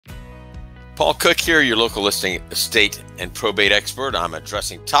Paul Cook here, your local listing, estate, and probate expert. I'm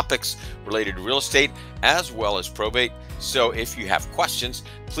addressing topics related to real estate as well as probate. So if you have questions,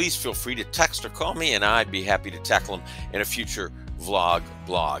 please feel free to text or call me, and I'd be happy to tackle them in a future blog.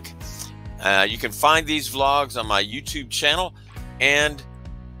 You can find these vlogs on my YouTube channel and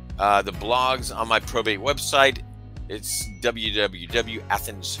the blogs on my probate website. It's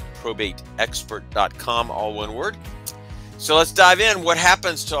www.athensprobateexpert.com, all one word. So let's dive in. What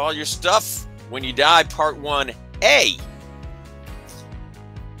happens to all your stuff when you die? Part 1A.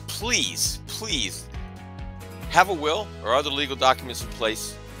 Please have a will or other legal documents in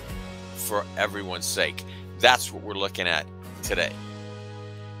place for everyone's sake. That's what we're looking at today.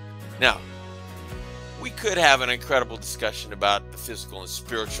 Now, we could have an incredible discussion about the physical and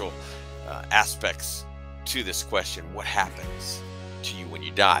spiritual aspects to this question. What happens to you when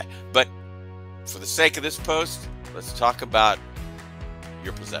you die? But for the sake of this post, let's talk about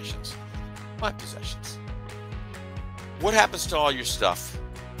your possessions, my possessions. What happens to all your stuff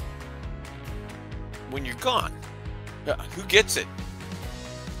when you're gone? Who gets it?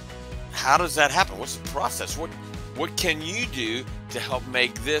 How does that happen? What's the process? What can you do to help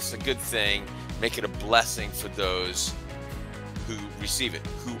make this a good thing, make it a blessing for those who receive it,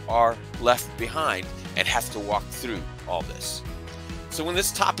 who are left behind and have to walk through all this? So when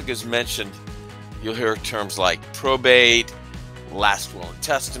this topic is mentioned, you'll hear terms like probate, last will and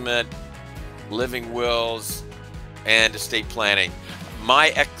testament, living wills, and estate planning.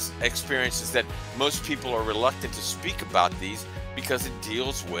 My experience is that most people are reluctant to speak about these because it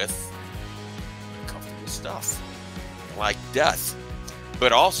deals with uncomfortable stuff like death,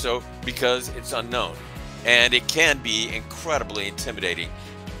 but also because it's unknown and it can be incredibly intimidating.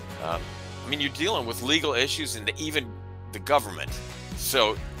 I mean, you're dealing with legal issues and even the government.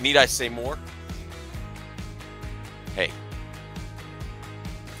 So need I say more? Hey,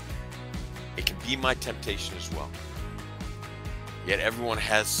 it can be my temptation as well. Yet everyone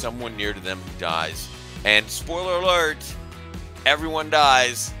has someone near to them who dies. And spoiler alert, everyone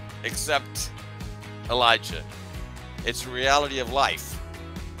dies except Elijah. It's a reality of life.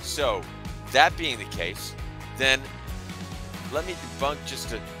 So, that being the case, then let me debunk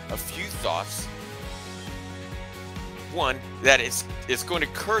just a few thoughts. One, that it's going to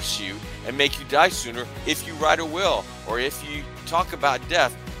curse you and make you die sooner if you write a will, or if you talk about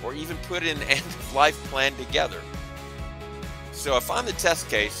death, or even put an end-of-life plan together. So if I'm the test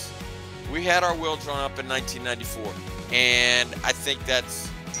case, we had our will drawn up in 1994, and I think that's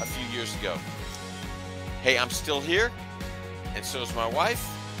a few years ago. Hey, I'm still here, and so is my wife,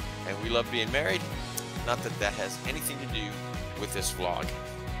 and we love being married. Not that that has anything to do with this vlog.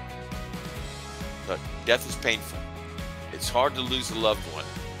 But death is painful. It's hard to lose a loved one.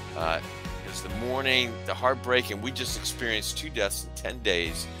 There's the mourning, the heartbreak, and we just experienced 2 deaths in 10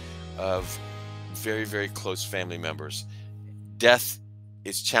 days of very, very close family members. Death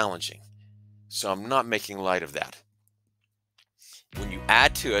is challenging, so I'm not making light of that. When you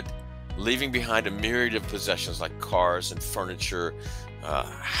add to it, leaving behind a myriad of possessions like cars and furniture,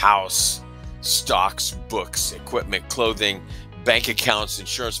 house, stocks, books, equipment, clothing, bank accounts,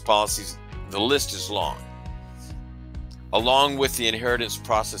 insurance policies, the list is long. Along with the inheritance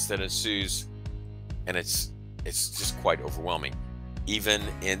process that ensues, and it's just quite overwhelming, even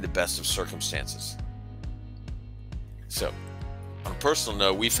in the best of circumstances. So, on a personal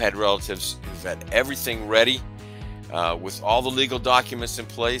note, we've had relatives who've had everything ready with all the legal documents in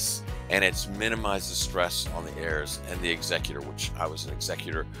place, and it's minimized the stress on the heirs and the executor, which I was an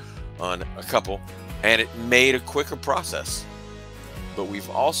executor on a couple, and it made a quicker process. But we've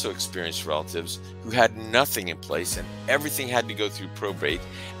also experienced relatives who had nothing in place and everything had to go through probate,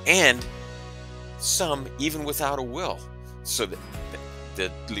 and some even without a will. So the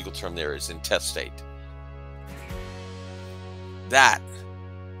legal term there is intestate. That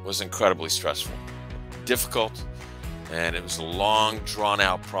was incredibly stressful, difficult, and it was a long,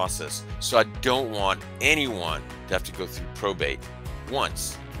 drawn-out process. So I don't want anyone to have to go through probate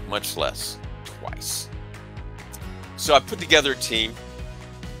once, much less twice. So I put together a team,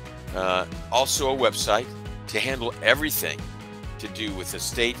 also a website, to handle everything to do with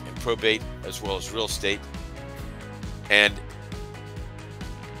estate and probate as well as real estate. And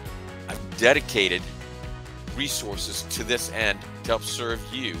I've dedicated resources to this end to help serve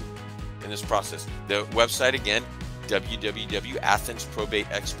you in this process. The website again,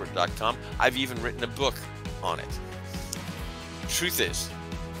 www.athensprobateexpert.com. I've even written a book on it. Truth is,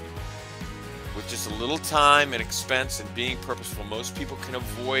 with just a little time and expense and being purposeful, most people can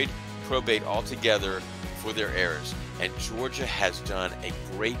avoid probate altogether for their heirs. And Georgia has done a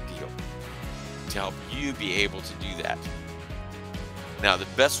great deal to help you be able to do that. Now, the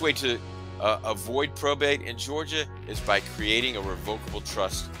best way to Avoid probate in Georgia is by creating a revocable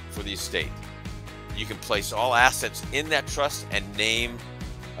trust for the estate. You can place all assets in that trust and name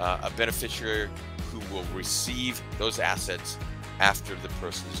a beneficiary who will receive those assets after the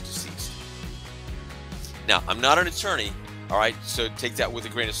person is deceased. Now, I'm not an attorney, all right, so take that with a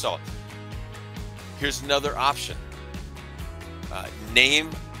grain of salt. Here's another option.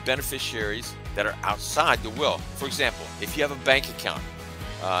 Name beneficiaries that are outside the will. For example, if you have a bank account,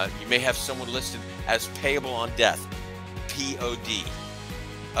 you may have someone listed as payable on death, POD.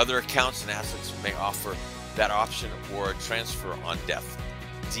 Other accounts and assets may offer that option, or a transfer on death,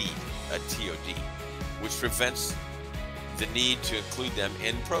 a TOD, which prevents the need to include them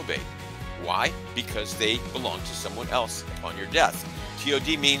in probate. Why? Because they belong to someone else upon your death.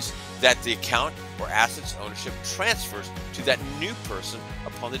 TOD means that the account or assets ownership transfers to that new person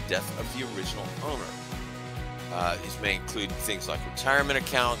upon the death of the original owner. These may include things like retirement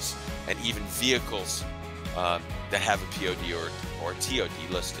accounts and even vehicles that have a POD or TOD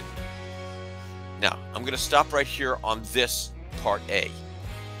listed. Now, I'm going to stop right here on this part A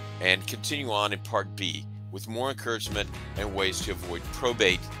and continue on in part B with more encouragement and ways to avoid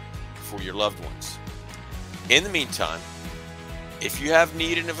probate for your loved ones. In the meantime, if you have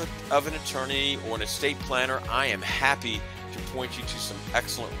need of an attorney or an estate planner, I am happy to point you to some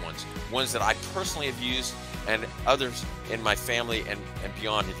excellent ones that I personally have used and others in my family and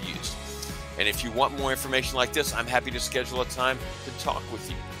beyond have used. And if you want more information like this, I'm happy to schedule a time to talk with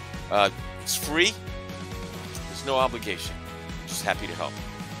you. It's free. There's no obligation. I'm just happy to help.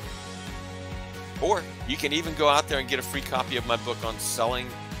 Or you can even go out there and get a free copy of my book on selling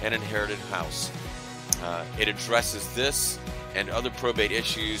an inherited house. It addresses this and other probate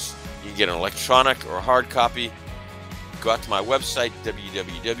issues. You can get an electronic or a hard copy. Go out to my website,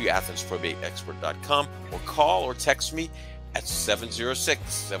 www.athensprobateexpert.com, or call or text me at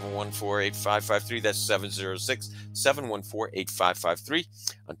 706-714-8553. That's 706-714-8553.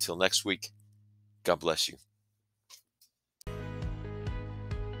 Until next week, God bless you.